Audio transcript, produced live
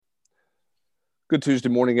Good Tuesday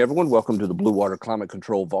morning, everyone. Welcome to the Blue Water Climate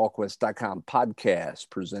Control VolQuest.com podcast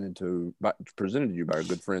presented to you by our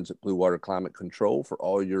good friends at Blue Water Climate Control for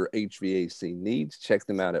all your HVAC needs. Check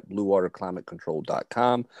them out at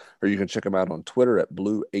bluewaterclimatecontrol.com, or you can check them out on Twitter at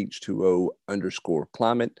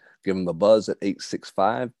blueh2o_climate. Give them a buzz at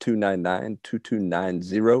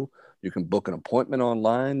 865-299-2290. You can book an appointment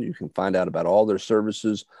online. You can find out about all their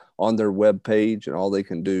services on their webpage and all they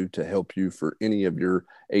can do to help you for any of your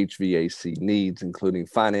HVAC needs, including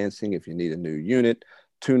financing. If you need a new unit,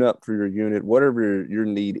 tune up for your unit, whatever your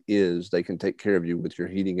need is, they can take care of you with your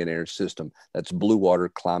heating and air system. That's Blue Water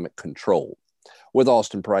Climate Control. With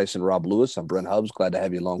Austin Price and Rob Lewis, I'm Brent Hubbs. Glad to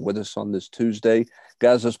have you along with us on this Tuesday.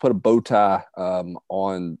 Guys, let's put a bow tie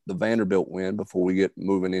on the Vanderbilt win before we get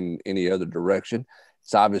moving in any other direction.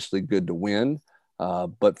 It's obviously good to win,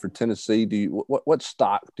 but for Tennessee, what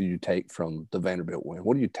stock do you take from the Vanderbilt win?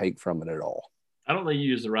 What do you take from it at all? I don't think you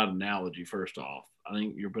use the right analogy. First off, I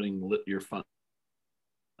think you're putting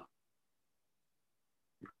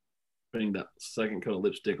that second coat of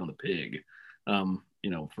lipstick on the pig.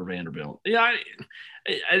 For Vanderbilt. Yeah,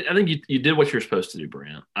 I think you did what you're supposed to do,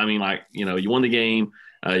 Brent. I mean, you won the game.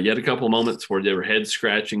 You had a couple of moments where there were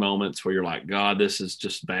head-scratching moments where you're like, God, this is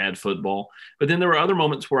just bad football. But then there were other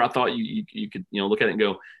moments where I thought you could, look at it and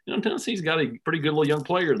go, Tennessee's got a pretty good little young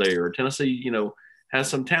player there. Tennessee, has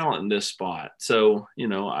some talent in this spot. So,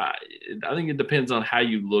 I think it depends on how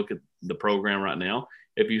you look at the program right now.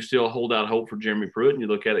 If you still hold out hope for Jeremy Pruitt and you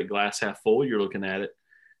look at it glass half full, you're looking at it,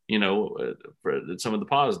 for some of the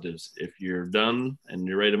positives. If you're done and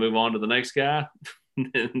you're ready to move on to the next guy,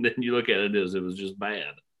 then you look at it as it was just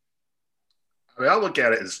bad. I mean, I look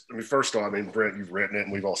at it as, first of all, Brent, you've written it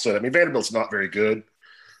and we've all said it. Vanderbilt's not very good,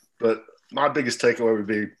 but my biggest takeaway would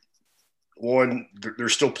be, one, they're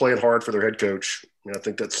still playing hard for their head coach. I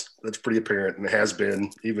think that's pretty apparent, and it has been,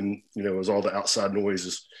 even, as all the outside noise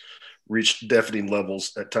has reached deafening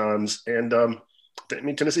levels at times. And,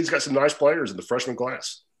 Tennessee's got some nice players in the freshman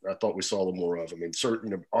class. I thought we saw a little more of.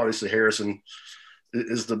 Obviously Harrison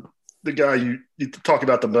is the guy you talk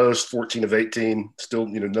about the most, 14 of 18, still,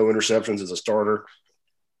 no interceptions as a starter.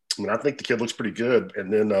 I think the kid looks pretty good.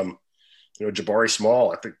 And then, Jabari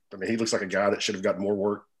Small, he looks like a guy that should have gotten more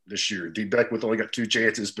work this year. D. Beckwith only got 2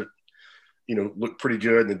 chances, but, looked pretty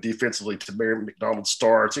good. And then defensively, Tamarion McDonald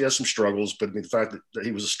starts. He has some struggles, but the fact that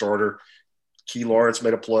he was a starter, Key Lawrence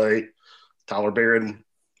made a play. Tyler Barron,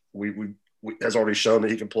 we has already shown that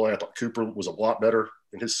he can play. I thought Cooper was a lot better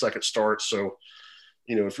in his second start. So,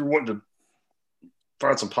 if you're wanting to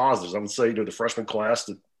find some positives, I would say, the freshman class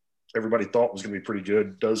that everybody thought was going to be pretty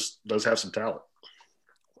good does have some talent.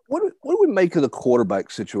 What do we make of the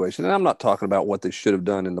quarterback situation? And I'm not talking about what they should have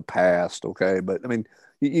done in the past, okay? But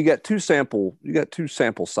you got two sample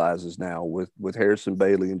sizes now with Harrison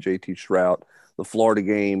Bailey and JT Shrout, the Florida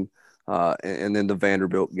game, and then the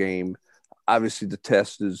Vanderbilt game. Obviously, the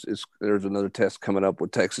test is there's another test coming up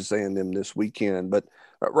with Texas A&M this weekend. But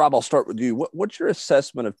Rob, I'll start with you. What's your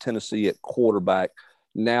assessment of Tennessee at quarterback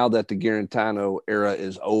now that the Guarantano era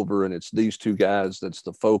is over and it's these two guys that's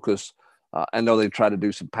the focus? I know they try to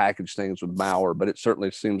do some package things with Maurer, but it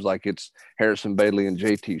certainly seems like it's Harrison Bailey and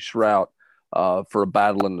JT Shrout for a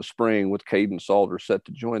battle in the spring with Caden Salter set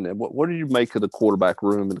to join them. What do you make of the quarterback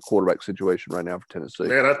room and the quarterback situation right now for Tennessee?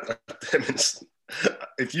 Man,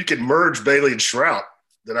 if you can merge Bailey and Shrout,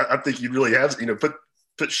 then I think you'd really have,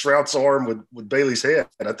 put Shrout's arm with Bailey's head,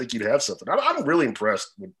 and I think you'd have something. I'm really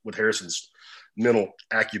impressed with Harrison's mental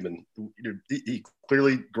acumen. He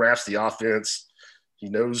clearly grasps the offense. He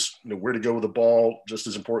knows where to go with the ball. Just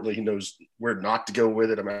as importantly, he knows where not to go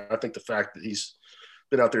with it. I think the fact that he's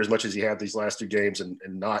been out there as much as he had these last 2 games and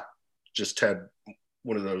not just had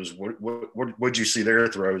one of those what'd you see there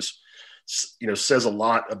throws, says a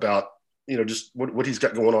lot about just what he's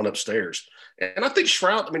got going on upstairs. And I think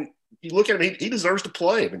Shrout, you look at him, he deserves to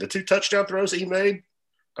play. The 2 touchdown throws that he made,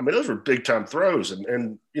 those were big time throws.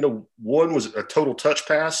 And one was a total touch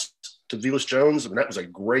pass to Velus Jones. That was a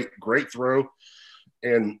great throw.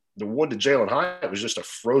 And the one to Jalen Hyatt was just a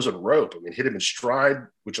frozen rope. Hit him in stride,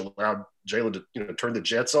 which allowed Jalen to turn the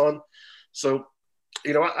Jets on. So,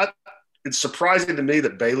 it's surprising to me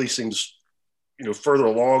that Bailey seems, further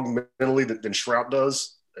along mentally than Shrout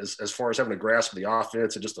does as far as having a grasp of the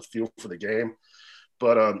offense and just a feel for the game.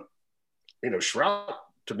 But, Shrout,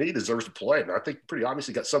 to me, deserves to play. And I think pretty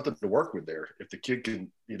obviously got something to work with there. If the kid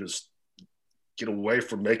can just get away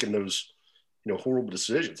from making those, horrible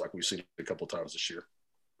decisions like we've seen a couple of times this year.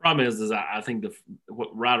 Problem is I think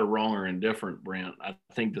what right or wrong or indifferent, Brent, I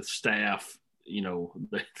think the staff,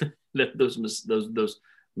 those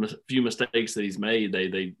few mistakes that he's made,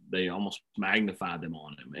 they almost magnify them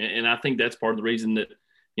on him. And I think that's part of the reason that,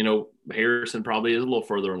 Harrison probably is a little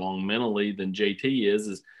further along mentally than JT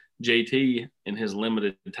is JT in his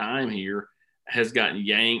limited time here has gotten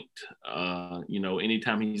yanked,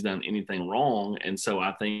 anytime he's done anything wrong. And so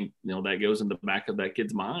I think, that goes in the back of that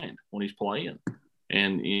kid's mind when he's playing.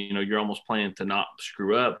 And, you're almost playing to not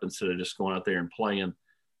screw up instead of just going out there and playing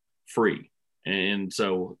free. And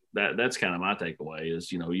so that's kind of my takeaway is,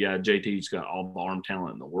 JT's got all the arm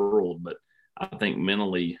talent in the world, but I think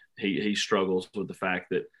mentally he struggles with the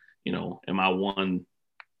fact that, am I one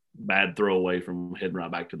bad throw away from heading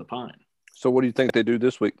right back to the pine? So what do you think they do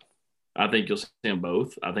this week? I think you'll see them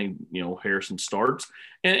both. I think, Harrison starts.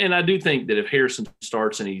 And I do think that if Harrison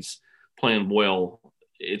starts and he's playing well,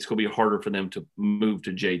 it's going to be harder for them to move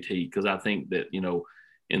to JT because I think that,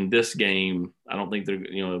 in this game, I don't think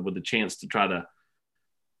they're, with the chance to try to,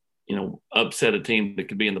 upset a team that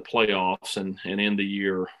could be in the playoffs and end the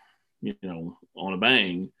year, on a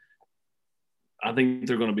bang. I think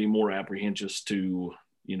they're going to be more apprehensive to,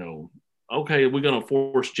 okay, we're going to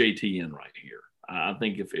force JT in right here. I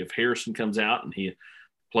think if Harrison comes out and he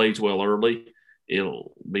plays well early,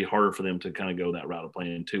 it'll be harder for them to kind of go that route of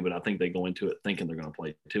playing two. But I think they go into it thinking they're going to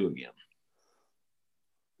play two again.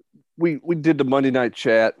 We did the Monday night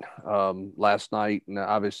chat last night, and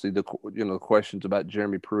obviously the questions about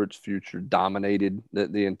Jeremy Pruitt's future dominated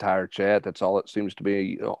the entire chat. That's all it seems to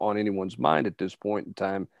be on anyone's mind at this point in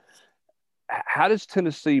time. How does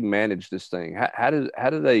Tennessee manage this thing? How do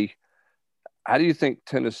you think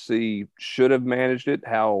Tennessee should have managed it?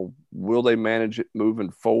 How will they manage it moving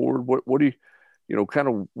forward? What do you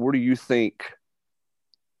where do you think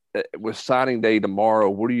with signing day tomorrow,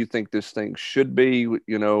 what do you think this thing should be,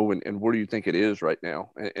 and where do you think it is right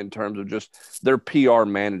now in terms of just their PR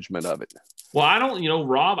management of it? Well, I don't,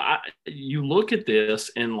 Rob, you look at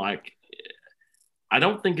this and I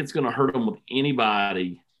don't think it's going to hurt them with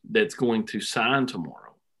anybody that's going to sign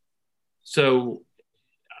tomorrow. So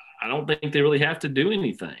I don't think they really have to do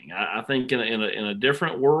anything. I think in a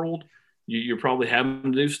different world, you're probably having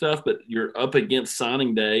to do stuff, but you're up against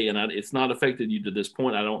signing day, and it's not affected you to this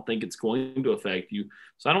point. I don't think it's going to affect you.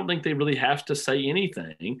 So I don't think they really have to say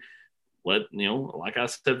anything. Like I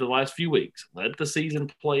said the last few weeks, let the season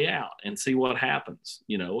play out and see what happens.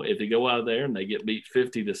 If they go out there and they get beat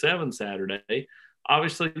 50-7 Saturday,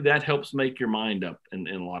 obviously that helps make your mind up in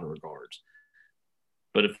a lot of regards.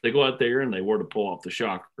 But if they go out there and they were to pull off the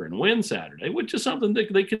shocker and win Saturday, which is something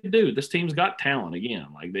that they could do, this team's got talent again.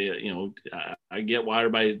 I get why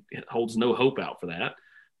everybody holds no hope out for that.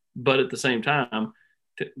 But at the same time,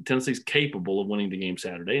 Tennessee's capable of winning the game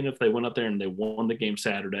Saturday. And if they went up there and they won the game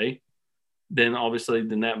Saturday, then obviously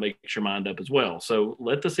that makes your mind up as well. So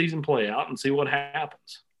let the season play out and see what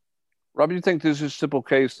happens. Rob, do you think this is a simple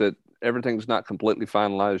case that everything's not completely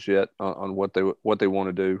finalized yet on what they want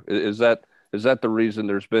to do? Is that the reason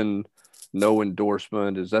there's been no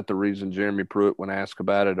endorsement? Is that the reason Jeremy Pruitt, when asked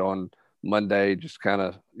about it on Monday, just kind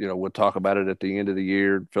of, we'll talk about it at the end of the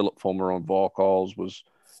year? Philip Fulmer on Vol Calls was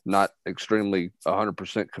not extremely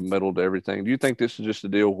 100% committal to everything. Do you think this is just a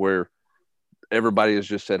deal where everybody has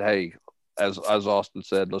just said, hey, as Austin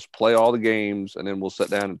said, let's play all the games and then we'll sit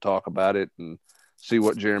down and talk about it and see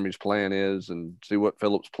what Jeremy's plan is and see what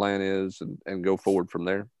Philip's plan is and go forward from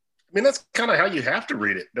there? I mean, that's kind of how you have to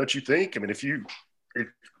read it, don't you think? I mean,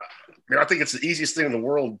 I think it's the easiest thing in the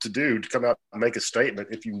world to do, to come out and make a statement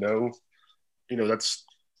if that's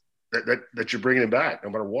that you're bringing him back no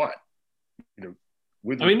matter what.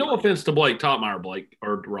 No offense to Blake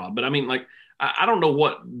or Rob, but I don't know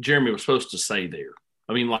what Jeremy was supposed to say there.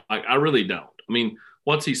 I really don't.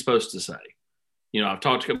 What's he supposed to say?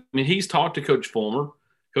 He's talked to Coach Fulmer.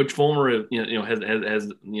 Coach Fulmer, has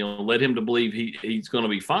led him to believe he's going to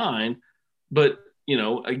be fine. But,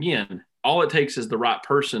 again, all it takes is the right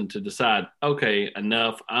person to decide, okay,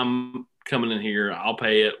 enough. I'm coming in here. I'll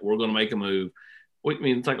pay it. We're going to make a move.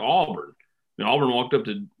 It's like Auburn. Auburn walked up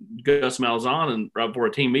to Gus Malzahn and right before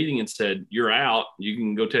a team meeting and said, you're out. You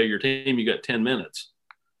can go tell your team you got 10 minutes.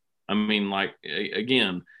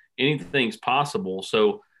 Again, anything's possible.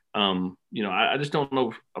 So, I just don't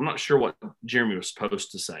know. I'm not sure what Jeremy was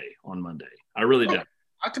supposed to say on Monday. I really don't.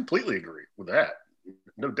 I completely agree with that.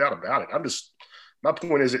 No doubt about it. My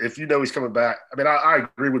point is, if he's coming back, I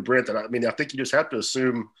agree with Brent that I think you just have to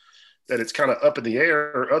assume that it's kind of up in the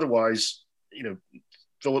air, or otherwise,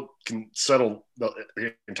 Philip can settle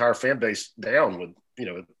the entire fan base down with,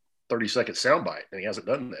 a 30-second soundbite, and he hasn't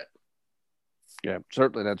done that. Yeah,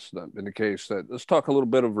 certainly that's not been the case. Let's talk a little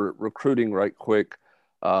bit of recruiting right quick.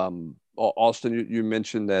 Austin, you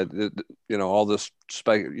mentioned that all this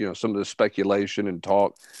some of the speculation and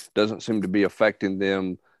talk doesn't seem to be affecting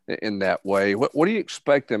them in that way. What do you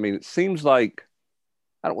expect? I mean, it seems like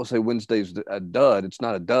I don't want to say Wednesday's a dud. It's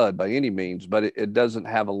not a dud by any means, but it doesn't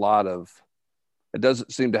have a lot of. It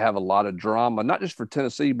doesn't seem to have a lot of drama, not just for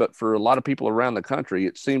Tennessee, but for a lot of people around the country.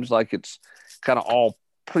 It seems like it's kind of all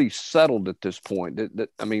pretty settled at this point.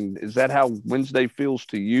 I mean, is that how Wednesday feels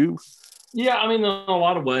to you? Yeah, I mean, in a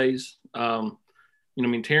lot of ways. I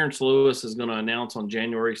mean, Terrence Lewis is going to announce on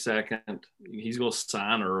January 2nd. He's going to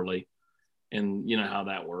sign early, and you know how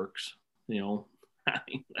that works. I mean,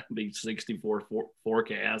 that'd be 64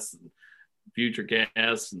 forecasts, and future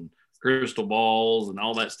casts, and crystal balls, and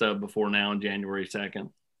all that stuff before now on January 2nd,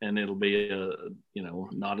 and it'll be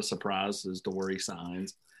not a surprise as to where he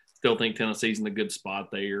signs. Still think Tennessee's in a good spot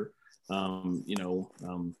there. Would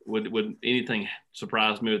anything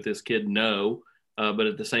surprise me with this kid? No. But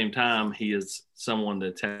at the same time, he is someone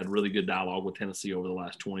that's had really good dialogue with Tennessee over the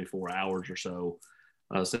last 24 hours or so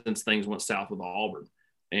since things went south with Auburn.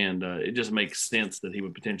 And it just makes sense that he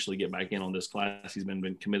would potentially get back in on this class. He's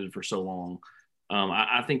been committed for so long.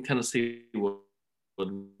 I think Tennessee would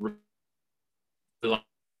really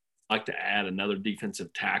like to add another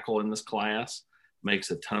defensive tackle in this class.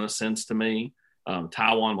 Makes a ton of sense to me.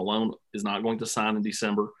 Tywone Malone is not going to sign in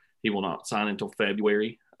December. He will not sign until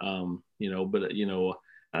February. I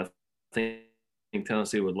think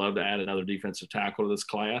Tennessee would love to add another defensive tackle to this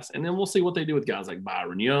class. And then we'll see what they do with guys like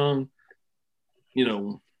Byron Young.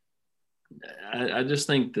 I just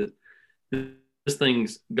think that this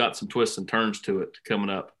thing's got some twists and turns to it coming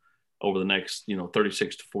up over the next,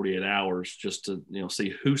 36 to 48 hours just to,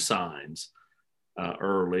 see who signs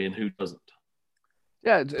early and who doesn't.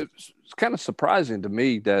 Yeah, it's kind of surprising to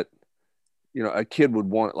me that a kid would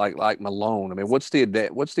want like Malone. I mean, what's the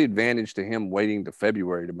advantage to him waiting to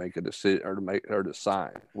February to make a decision or to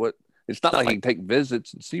sign? It's not like he can take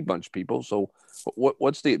visits and see a bunch of people. So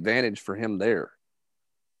what's the advantage for him there?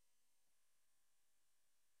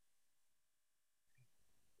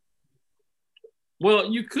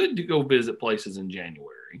 Well, you could go visit places in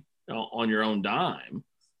January on your own dime.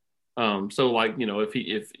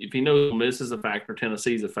 If he knows Miss is a factor,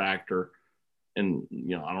 Tennessee's a factor, and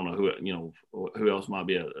I don't know who else might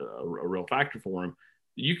be a real factor for him.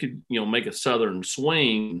 You could make a southern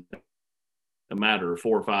swing a matter of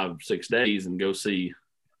 4 or 5, 6 days and go see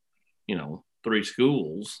 3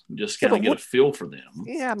 schools, just kind of get a feel for them.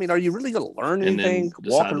 Yeah, I mean, are you really going to learn anything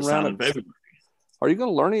walking around? Are you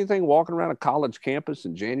going to learn anything walking around a college campus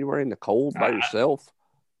in January in the cold by yourself?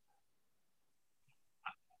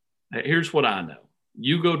 Here's what I know.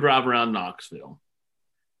 You go drive around Knoxville,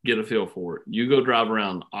 get a feel for it. You go drive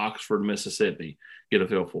around Oxford, Mississippi, get a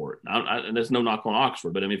feel for it. And there's no knock on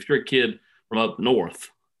Oxford, but I mean, if you're a kid from up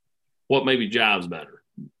north, what maybe jives better?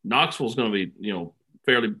 Knoxville's going to be,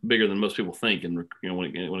 fairly bigger than most people think, and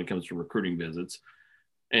when it comes to recruiting visits,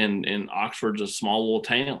 and Oxford's a small little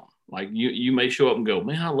town. Like you may show up and go,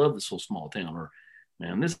 man, I love this little small town, or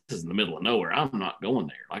man, this is in the middle of nowhere. I'm not going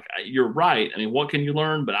there. Like you're right. I mean, what can you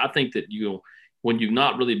learn? But I think that when you've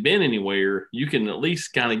not really been anywhere, you can at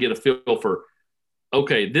least kind of get a feel for,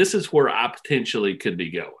 okay, this is where I potentially could be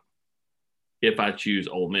going if I choose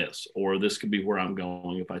Ole Miss, or this could be where I'm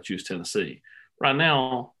going if I choose Tennessee. Right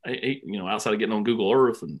now, outside of getting on Google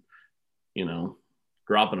Earth and,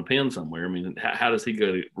 dropping a pin somewhere, I mean, how does he get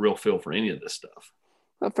a real feel for any of this stuff?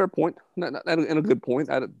 A fair point, and a good point.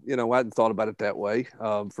 I hadn't thought about it that way.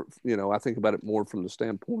 I think about it more from the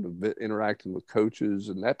standpoint of interacting with coaches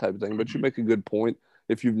and that type of thing. But you make a good point.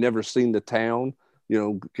 If you've never seen the town,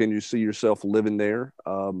 can you see yourself living there?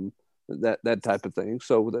 That type of thing.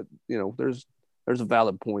 So that there's a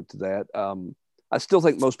valid point to that. I still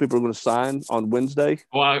think most people are going to sign on Wednesday.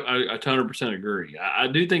 Well, I 100% agree. I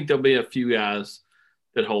do think there'll be a few guys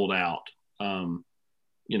that hold out. And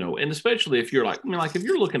especially if you're if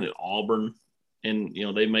you're looking at Auburn and,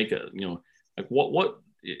 they make what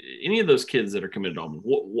any of those kids that are committed to Auburn,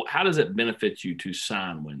 how does it benefit you to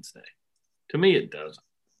sign Wednesday? To me, it doesn't.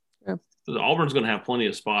 Yeah. Because Auburn's going to have plenty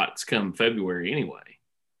of spots come February anyway.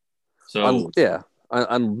 So,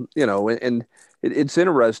 and it's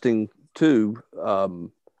interesting too.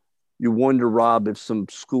 You wonder, Rob, if some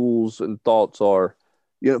schools and thoughts are,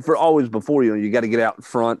 for always before, you got to get out in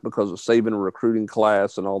front because of saving a recruiting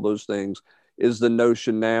class and all those things, is the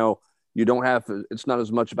notion now you don't have to, it's not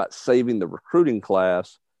as much about saving the recruiting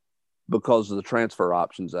class because of the transfer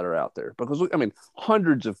options that are out there. Because,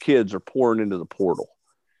 hundreds of kids are pouring into the portal.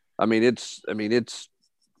 It's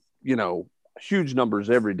huge numbers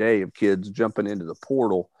every day of kids jumping into the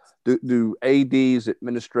portal. Do ADs,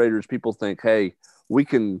 administrators, people think, hey, we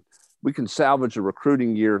can we can salvage a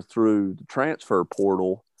recruiting year through the transfer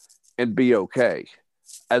portal and be okay,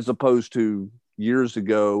 as opposed to years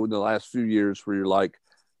ago in the last few years where you're like,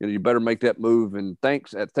 you better make that move and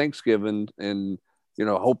at Thanksgiving and,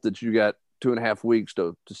 hope that you got 2.5 weeks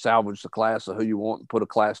to salvage the class of who you want and put a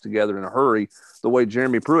class together in a hurry, the way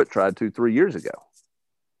Jeremy Pruitt tried to 3 years ago.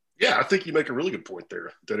 Yeah, I think you make a really good point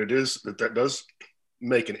there, that does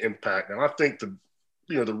make an impact. Now, I think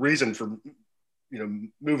the reason for,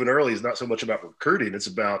 moving early is not so much about recruiting. It's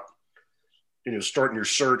about, starting your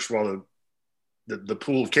search while the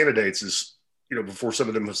pool of candidates is, before some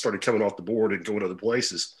of them have started coming off the board and going other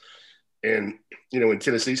places. And, in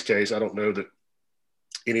Tennessee's case, I don't know that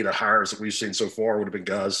any of the hires that we've seen so far would have been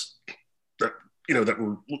guys that, that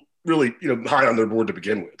were really, high on their board to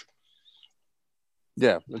begin with.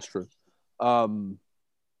 Yeah, that's true.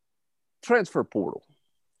 Transfer portal.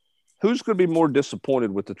 Who's going to be more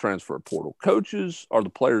disappointed with the transfer portal? Coaches or the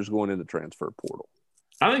players going in the transfer portal?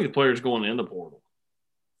 I think the players going in the portal.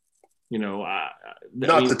 Not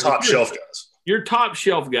the top shelf guys. Your top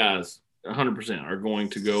shelf guys, 100%, are going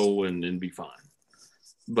to go and be fine.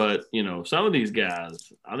 But, some of these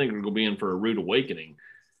guys, I think are going to be in for a rude awakening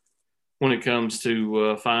when it comes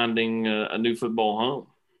to finding a new football home.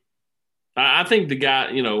 I think the guy,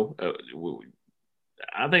 I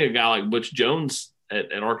think a guy like Butch Jones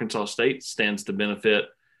at Arkansas State stands to benefit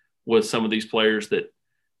with some of these players that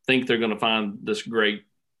think they're going to find this great,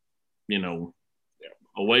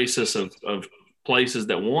 oasis of places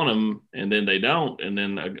that want them, and then they don't. And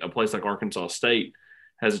then a place like Arkansas State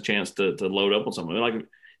has a chance to load up on something. Like,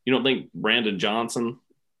 you don't think Brandon Johnson,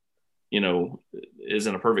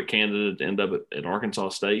 isn't a perfect candidate to end up at Arkansas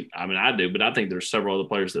State? I mean, I do, but I think there's several other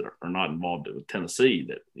players that are not involved with Tennessee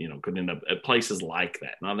that, could end up at places like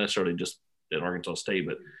that. Not necessarily just at Arkansas State,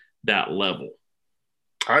 but that level.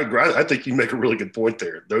 I agree. I think you make a really good point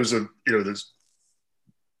there. Those are, there's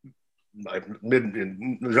like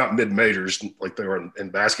not mid majors like they are in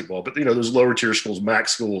basketball, but those lower tier schools, MAC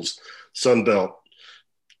schools, Sun Belt,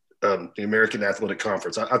 the American Athletic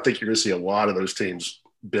Conference. I think you're going to see a lot of those teams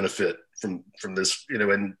benefit from this.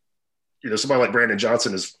 And somebody like Brandon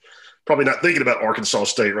Johnson is probably not thinking about Arkansas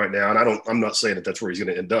State right now, and I'm not saying that that's where he's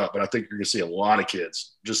going to end up, but I think you're going to see a lot of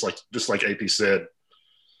kids, just like AP said,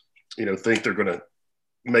 think they're going to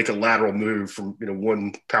make a lateral move from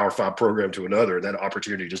one Power 5 program to another, and that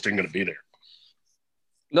opportunity just ain't going to be there.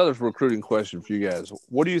 Another recruiting question for you guys.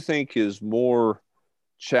 What do you think is more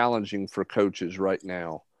challenging for coaches right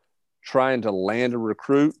now, trying to land a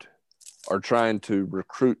recruit or trying to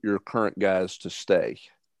recruit your current guys to stay?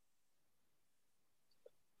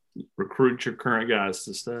 Recruit your current guys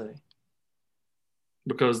to stay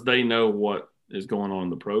because they know what is going on in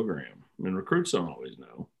the program. I mean, recruits don't always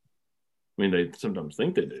know. I mean, they sometimes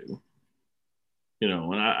think they do, and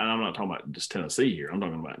I'm not talking about just Tennessee here. I'm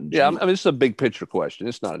talking about it's a big picture question.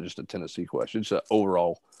 It's not just a Tennessee question. It's an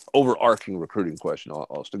overarching recruiting question.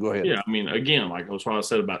 Austin, go ahead. Yeah, I mean, again, like that's what I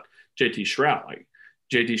said about JT Shrout. Like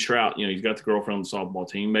JT Shrout, he's got the girlfriend on the softball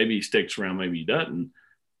team. Maybe he sticks around, maybe he doesn't.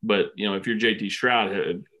 But if you're JT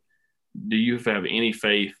Shrout, do you have any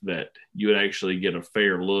faith that you would actually get a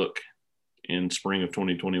fair look in spring of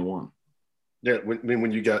 2021? Yeah,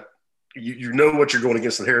 when you got you know what you're going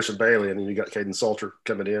against in Harrison Bailey, and then you got Caden Salter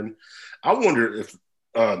coming in. I wonder if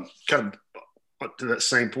kind of to that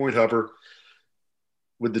same point, Hupper,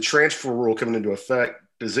 with the transfer rule coming into effect,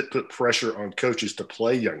 does it put pressure on coaches to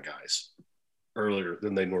play young guys earlier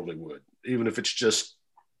than they normally would, even if it's just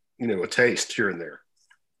a taste here and there?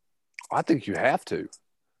 I think you have to.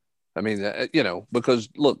 I mean, because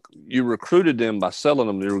look, you recruited them by selling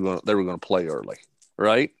them. They were going to play early,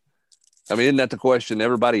 right? I mean, isn't that the question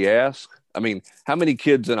everybody asks? I mean, how many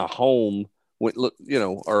kids in a home,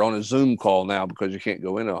 are on a Zoom call now because you can't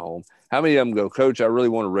go in a home? How many of them go, Coach, I really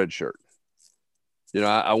want a red shirt.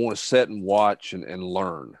 I want to sit and watch and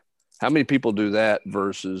learn. How many people do that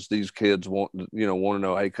versus these kids want to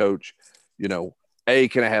know, hey, Coach, A,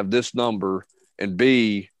 can I have this number? And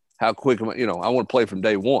B, how quick am I? I want to play from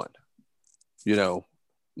day one.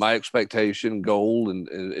 My expectation, goal, and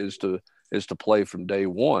is to play from day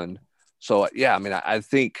one. So yeah, I mean, I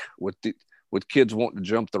think with kids wanting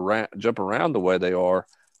to jump around the way they are,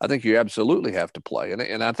 I think you absolutely have to play,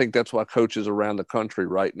 and I think that's why coaches around the country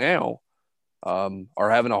right now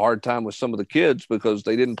are having a hard time with some of the kids because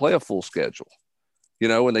they didn't play a full schedule,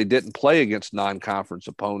 and they didn't play against non-conference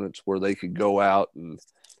opponents where they could go out and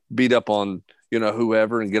beat up on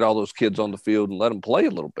whoever and get all those kids on the field and let them play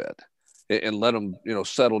a little bit. And let them,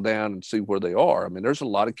 settle down and see where they are. I mean, there's a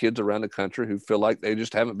lot of kids around the country who feel like they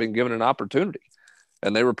just haven't been given an opportunity,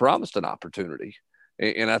 and they were promised an opportunity.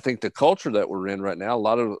 And I think the culture that we're in right now, a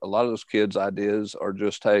lot of those kids' ideas are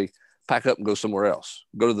just, hey, pack up and go somewhere else,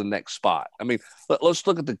 go to the next spot. I mean, let's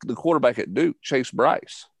look at the quarterback at Duke, Chase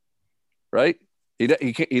Bryce, right?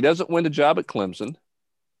 He doesn't win the job at Clemson.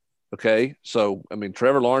 Okay, so I mean,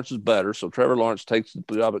 Trevor Lawrence is better, so Trevor Lawrence takes the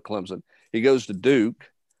job at Clemson. He goes to Duke.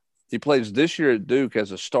 He plays this year at Duke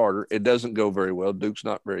as a starter. It doesn't go very well. Duke's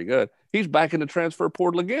not very good. He's back in the transfer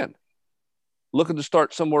portal again, looking to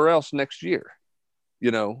start somewhere else next year.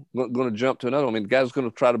 Going to jump to another one. I mean, the guy's going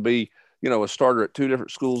to try to be, a starter at 2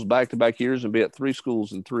 different schools back-to-back years and be at 3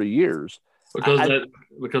 schools in 3 years.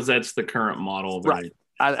 Because that's the current model. Right.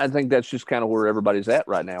 I think that's just kind of where everybody's at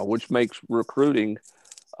right now, which makes recruiting,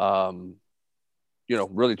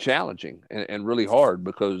 really challenging and really hard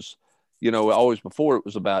because, always before it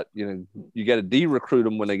was about, you got to de-recruit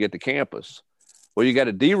them when they get to campus. Well, you got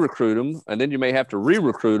to de-recruit them, and then you may have to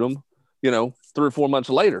re-recruit them, 3 or 4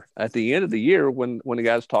 months later at the end of the year when the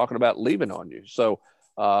guy's talking about leaving on you. So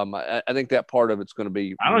I think that part of it's going to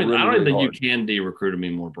be. I don't really think hard. you can de-recruit them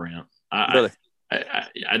anymore, Brent. Really?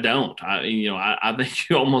 I don't. I think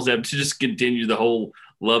you almost have to just continue the whole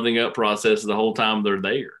loving up process the whole time they're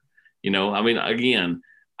there. Again,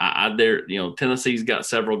 Tennessee's got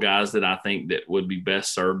several guys that I think that would be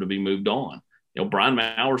best served to be moved on. Brian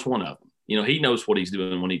Maurer's one of them. He knows what he's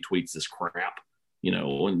doing when he tweets this crap,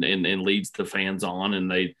 and leads the fans on,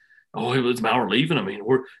 and it's Maurer leaving. I mean,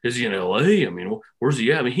 where is he in LA? I mean, where's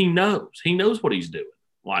he at? I mean, he knows what he's doing.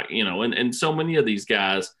 And so many of these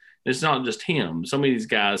guys, it's not just him. Some of these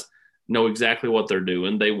guys know exactly what they're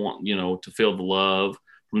doing. They want, to feel the love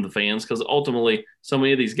from the fans, because ultimately so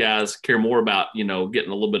many of these guys care more about, getting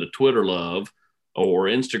a little bit of Twitter love or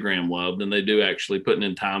Instagram love than they do actually putting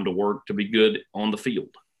in time to work to be good on the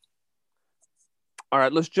field. All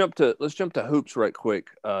right, let's jump to hoops right quick.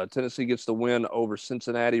 Tennessee gets the win over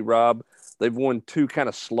Cincinnati. Rob, they've won 2 kind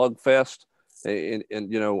of slugfest, and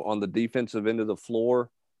on the defensive end of the floor.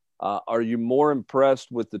 Are you more impressed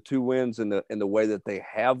with the 2 wins in the way that they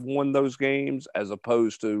have won those games, as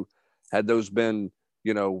opposed to had those been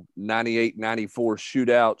 98-94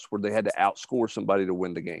 shootouts where they had to outscore somebody to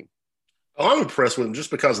win the game? Oh, I'm impressed with them just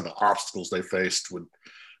because of the obstacles they faced with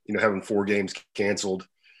having 4 games canceled.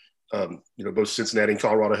 Both Cincinnati and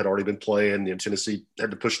Colorado had already been playing. Tennessee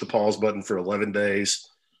had to push the pause button for 11 days.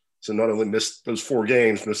 So not only missed those 4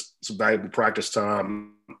 games, missed some valuable practice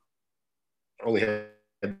time, only had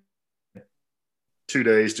 2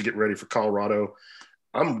 days to get ready for Colorado.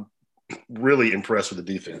 I'm really impressed with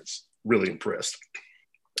the defense. Really impressed.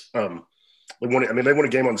 They won a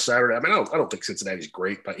game on Saturday. I don't think Cincinnati's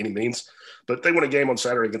great by any means, but they won a game on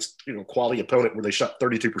Saturday against a quality opponent where they shot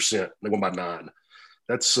 32%. They won by 9.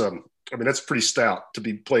 That's pretty stout to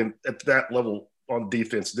be playing at that level on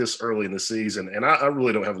defense this early in the season. And I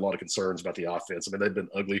really don't have a lot of concerns about the offense. They've been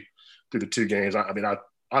ugly through the 2 games.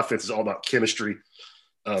 Offense is all about chemistry,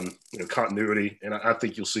 continuity, and I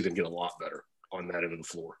think you'll see them get a lot better on that end of the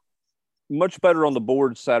floor. Much better on the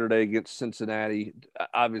board Saturday against Cincinnati.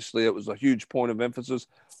 Obviously, it was a huge point of emphasis.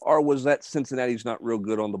 Or was that Cincinnati's not real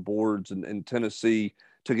good on the boards and Tennessee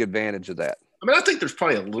took advantage of that? I think there's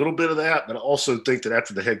probably a little bit of that, but I also think that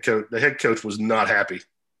after the head coach was not happy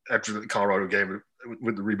after the Colorado game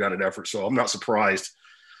with the rebounding effort. So I'm not surprised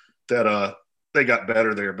that they got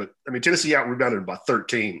better there. But Tennessee out-rebounded by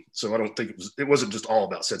 13. So I don't think it wasn't just all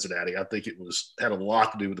about Cincinnati. I think it had a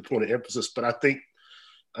lot to do with the point of emphasis. But I think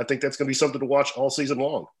that's going to be something to watch all season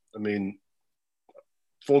long.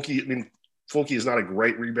 Fulke is not a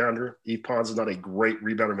great rebounder. Yves Pons is not a great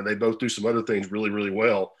rebounder. They both do some other things really, really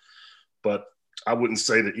well. But I wouldn't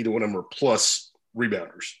say that either one of them are plus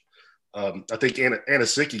rebounders. I think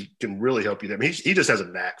Anosike can really help you there. He just has a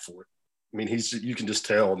knack for it. You can just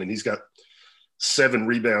tell. He's got 7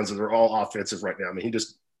 rebounds and they're all offensive right now. He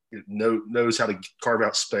just knows how to carve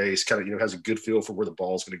out space, has a good feel for where the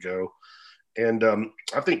ball's going to go. And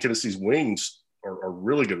I think Tennessee's wings are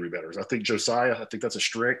really good rebounders. I think Josiah, that's a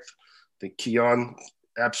strength. I think Keon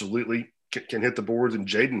absolutely can hit the boards, and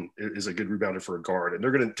Jaden is a good rebounder for a guard.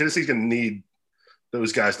 And Tennessee's going to need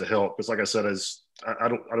those guys to help. Because, like I said, I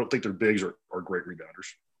don't think their bigs are great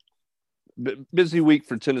rebounders. Busy week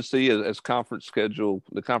for Tennessee as the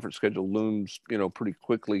conference schedule looms, pretty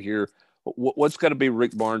quickly here. What's got to be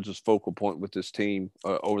Rick Barnes' focal point with this team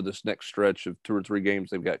over this next stretch of 2 or 3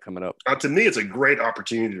 games they've got coming up? To me, it's a great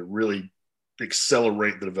opportunity to really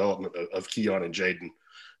accelerate the development of Keon and Jaden.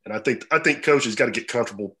 And I think Coach has got to get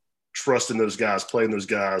comfortable trusting those guys, playing those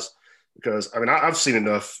guys, because I've seen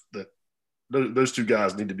enough that those 2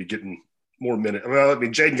 guys need to be getting more minutes.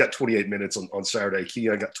 Jaden got 28 minutes on Saturday.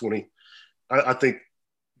 Keon got 20. I think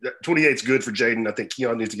 28 is good for Jaden. I think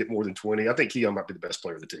Keon needs to get more than 20. I think Keon might be the best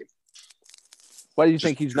player of the team. Why do you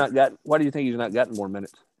think he's not gotten more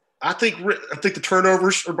minutes? I think the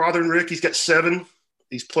turnovers are bothering Rick. He's got 7.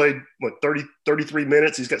 He's played 33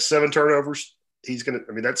 minutes. He's got 7 turnovers.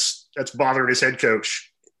 That's bothering his head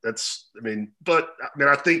coach. I think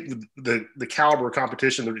the caliber of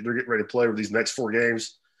competition they're getting ready to play over these next 4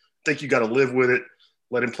 games, I think you got to live with it,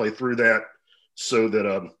 let him play through that, so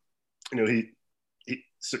that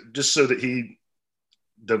so that he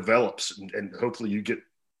develops and hopefully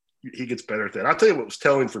he gets better at that. I'll tell you what was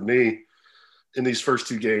telling for me in these first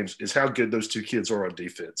 2 games is how good those 2 kids are on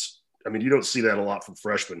defense. I mean, you don't see that a lot from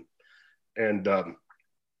freshmen. And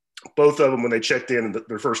both of them, when they checked in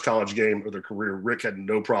their first college game of their career, Rick had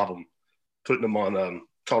no problem putting them on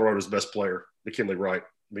Colorado's best player, McKinley Wright.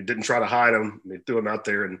 I mean, didn't try to hide him. I mean, threw him out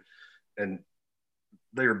there, and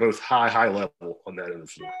they are both high level on that end of the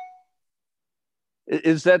floor.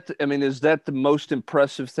 Is that the most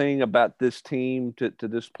impressive thing about this team to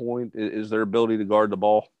this point? Is their ability to guard the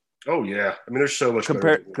ball? Oh yeah, I mean, there's so much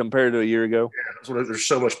compared to a year ago. Yeah, they're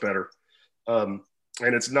so much better, and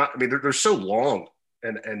it's not. I mean, they're so long,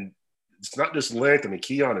 and it's not just length. I mean,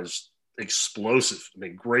 Keon is explosive. I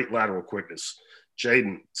mean, great lateral quickness.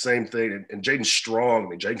 Jaden, same thing, and Jaden's strong. I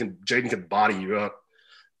mean, Jaden can body you up.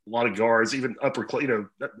 A lot of guards, even upper.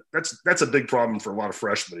 That's a big problem for a lot of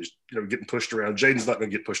freshmen. Is getting pushed around. Jaden's not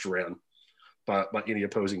going to get pushed around by any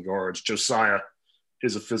opposing guards. Josiah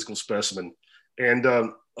is a physical specimen, and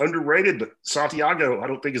underrated. But Santiago, I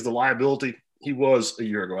don't think is the liability he was a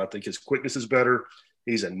year ago. I think his quickness is better.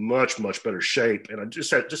 He's in much better shape, and I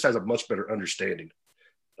just has a much better understanding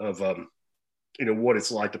of what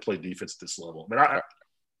it's like to play defense at this level. I mean,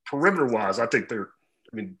 perimeter wise, I think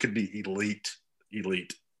could be elite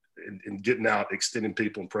in getting out, extending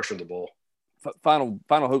people, and pressuring the ball. Final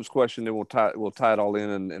hopes question, then we'll tie it all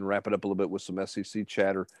in and wrap it up a little bit with some SEC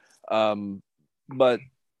chatter. But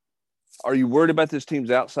are you worried about this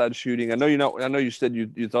team's outside shooting? I know you said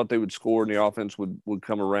you thought they would score and the offense would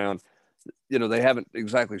come around. They haven't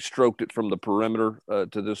exactly stroked it from the perimeter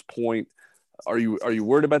to this point. Are you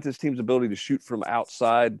worried about this team's ability to shoot from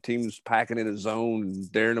outside? Teams packing in a zone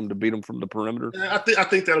and daring them to beat them from the perimeter? I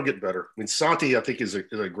think that'll get better. I mean, Santi, I think is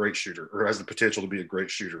a great shooter, or has the potential to be a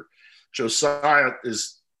great shooter. Josiah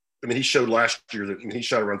he showed last year that he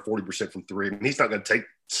shot around 40% from 3. I mean, he's not going to take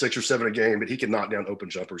 6 or 7 a game, but he can knock down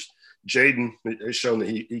open jumpers. Jaden has shown that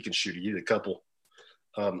he can shoot. He hit a couple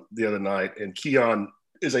the other night, and Keon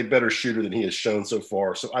is a better shooter than he has shown so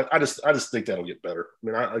far. So I just think that'll get better. I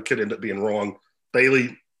mean, I could end up being wrong.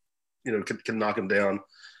 Bailey, can knock him down.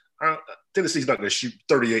 Tennessee's not going to shoot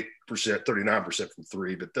 38%, 39% from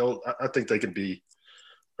 3, but I think they can be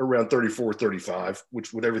around 34, 35,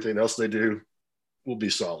 which with everything else they do will be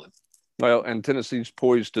solid. Well, and Tennessee's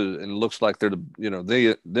poised to, and looks like they're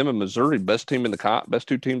them and Missouri best 2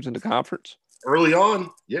 teams in the conference. Early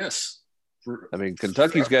on, yes.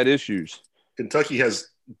 Kentucky's got issues. Kentucky has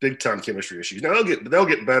big time chemistry issues. Now they'll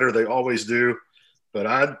get better. They always do. But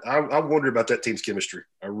I wonder about that team's chemistry.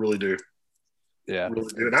 I really do. Yeah, I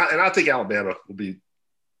really do. And I think Alabama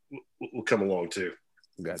will come along too.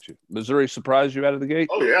 Got you. Missouri surprised you out of the gate?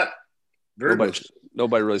 Oh yeah, very much.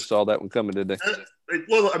 Nobody really saw that one coming, did they?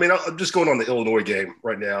 Well, I mean, I'm just going on the Illinois game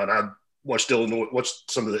right now, and I watched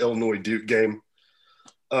some of the Illinois Duke game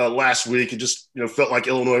last week, and just felt like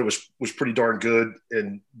Illinois was pretty darn good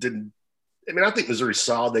and didn't. I mean, I think Missouri's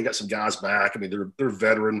solid. They got some guys back. I mean, they're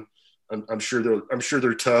veteran. I'm sure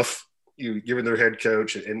they're tough. Given their head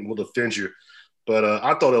coach and will defend you. But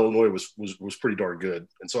I thought Illinois was pretty darn good,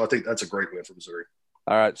 and so I think that's a great win for Missouri.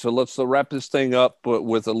 All right, so let's wrap this thing up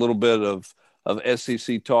with a little bit of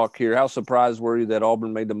SEC talk here. How surprised were you that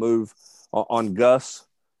Auburn made the move on Gus?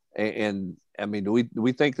 And I mean, do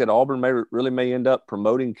we think that Auburn may end up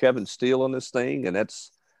promoting Kevin Steele on this thing, and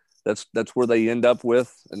that's where they end up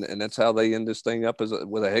with, and that's how they end this thing up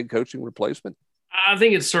with a head coaching replacement? I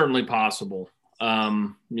think it's certainly possible.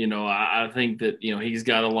 I think that he's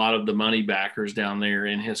got a lot of the money backers down there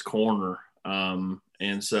in his corner,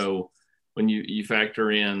 and so when you factor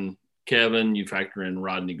in Kevin, you factor in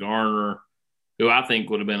Rodney Garner, who I think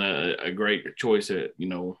would have been a great choice.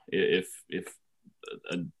 If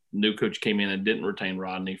a new coach came in and didn't retain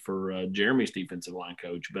Rodney for Jeremy's defensive line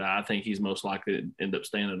coach, but I think he's most likely to end up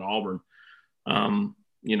staying at Auburn. To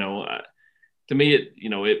me,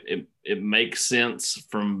 it makes sense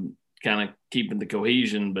from kind of keeping the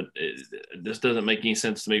cohesion, but this doesn't make any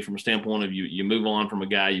sense to me from a standpoint of you move on from a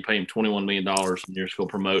guy, you pay him $21 million and you're just going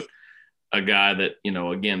to promote a guy that,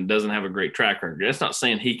 again, doesn't have a great track record. That's not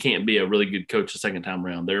saying he can't be a really good coach the second time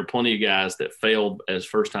around. There are plenty of guys that failed as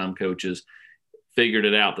first-time coaches figured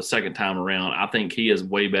it out the second time around. I think he is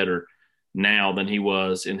way better now than he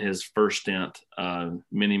was in his first stint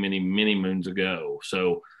many moons ago.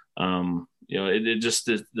 So, it just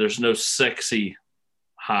there's no sexy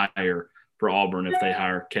hire for Auburn if they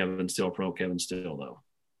hire Kevin Steele, promote Kevin Steele, though.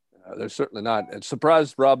 There's certainly not. And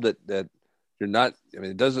surprised, Rob, that you're not. I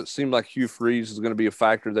mean, it doesn't seem like Hugh Freeze is going to be a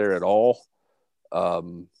factor there at all.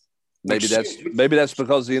 Maybe that's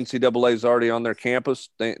because the NCAA is already on their campus,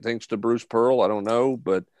 thanks to Bruce Pearl. I don't know,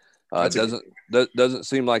 but it doesn't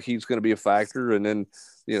seem like he's going to be a factor. And then,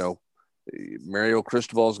 Mario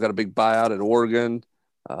Cristobal's got a big buyout at Oregon.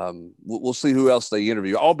 We'll see who else they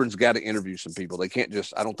interview. Auburn's got to interview some people. They can't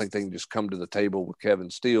just – I don't think they can just come to the table with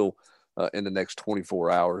Kevin Steele in the next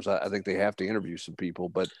 24 hours. I think they have to interview some people.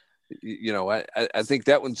 But, I think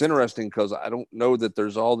that one's interesting because I don't know that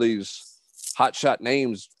there's all these hotshot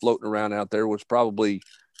names floating around out there, which probably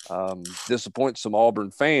disappoints some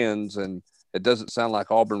Auburn fans. And it doesn't sound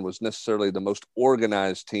like Auburn was necessarily the most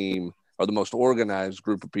organized team or the most organized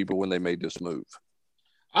group of people when they made this move.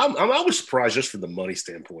 I'm always surprised just from the money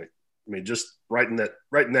standpoint. I mean, just writing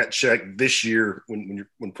that check this year when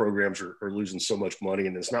programs are losing so much money,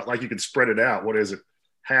 and it's not like you can spread it out. What is it?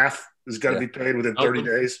 Half has got to be paid within 30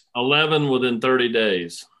 days. 11 within 30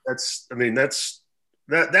 days. That's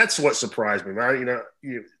what surprised me.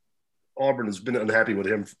 Auburn has been unhappy with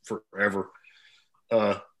him forever.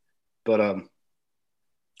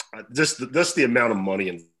 Just the amount of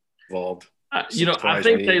money involved. I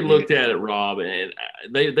think they looked at it, Rob, and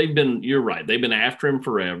they've been. You're right. They've been after him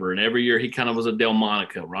forever, and every year he kind of was a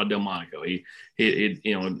Rod Delmonico. He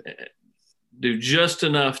do just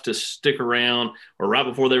enough to stick around, or right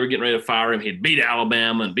before they were getting ready to fire him, he'd beat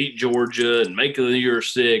Alabama and beat Georgia and make the year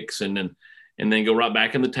 6, and then go right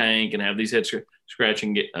back in the tank and have these head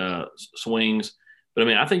scratching swings. But I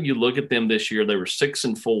mean, I think you look at them this year; they were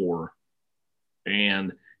 6-4,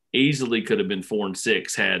 and easily could have been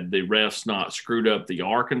 4-6 had the refs not screwed up the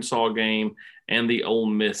Arkansas game and the Ole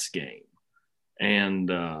Miss game. And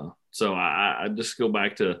so I just go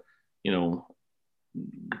back to,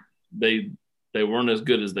 they weren't as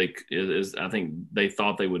good as I think they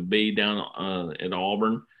thought they would be down at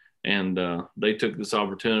Auburn. And they took this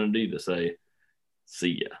opportunity to say,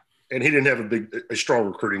 see ya. And he didn't have a strong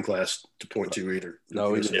recruiting class to point to either.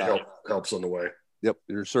 No, he did not. Helps on the way. Yep,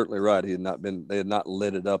 you're certainly right. They had not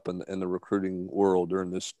lit it up in the recruiting world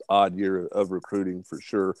during this odd year of recruiting for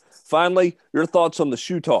sure. Finally, your thoughts on the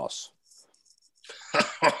shoe toss.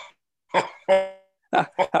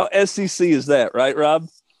 How SEC is that, right, Rob?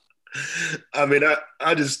 I mean,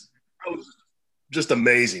 I was just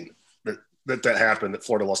amazing that happened, that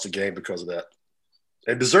Florida lost a game because of that.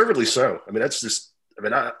 And deservedly so. I mean, that's just – I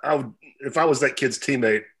mean, I would – if I was that kid's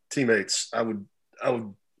teammates, I would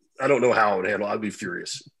I don't know how I would handle it. I'd be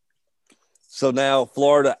furious. So now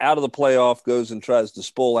Florida out of the playoff goes and tries to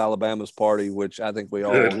spoil Alabama's party, which I think we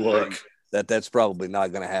all agree that's probably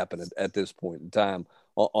not going to happen at this point in time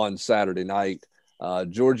on Saturday night.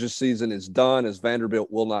 Georgia's season is done as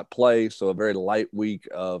Vanderbilt will not play, so a very light week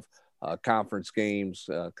of conference games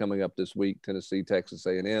coming up this week, Tennessee, Texas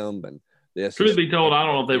A&M. And the SEC. Truth be told, I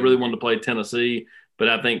don't know if they really wanted to play Tennessee, but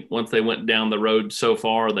I think once they went down the road so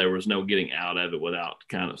far, there was no getting out of it without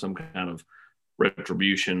some kind of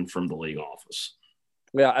retribution from the league office.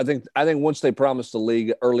 Yeah, I think once they promised the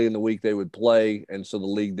league early in the week they would play, and so the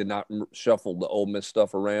league did not shuffle the Ole Miss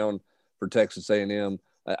stuff around for Texas A&M.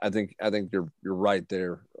 I think you're right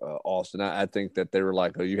there, Austin. I think that they were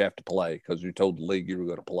like, "Oh, you have to play," because you told the league you were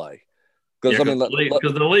going to play. Because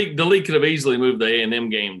the league could have easily moved the A&M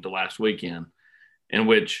game to last weekend, in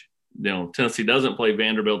which Tennessee doesn't play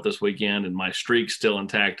Vanderbilt this weekend, and my streak's still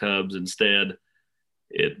intact. Hubs instead,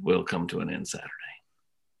 it will come to an end Saturday.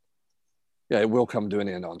 Yeah, it will come to an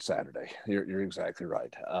end on Saturday. You're exactly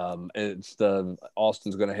right.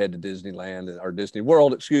 Austin's going to head to Disneyland or Disney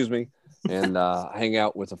World, and hang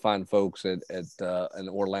out with the fine folks in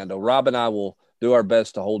Orlando. Rob and I will do our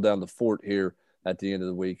best to hold down the fort here at the end of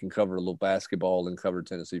the week and cover a little basketball and cover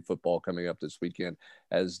Tennessee football coming up this weekend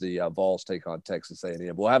as the Vols take on Texas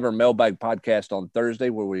A&M. We'll have our mailbag podcast on Thursday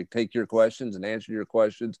where we take your questions and answer your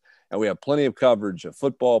questions. And we have plenty of coverage of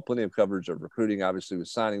football, plenty of coverage of recruiting, obviously with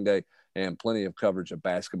signing day, and plenty of coverage of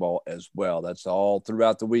basketball as well. That's all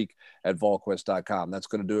throughout the week at VolQuest.com. That's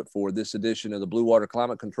going to do it for this edition of the Blue Water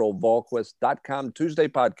Climate Control VolQuest.com Tuesday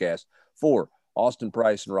podcast for Austin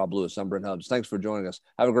Price and Rob Lewis. I'm Brent Hubbs. Thanks for joining us.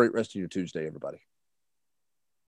 Have a great rest of your Tuesday, everybody.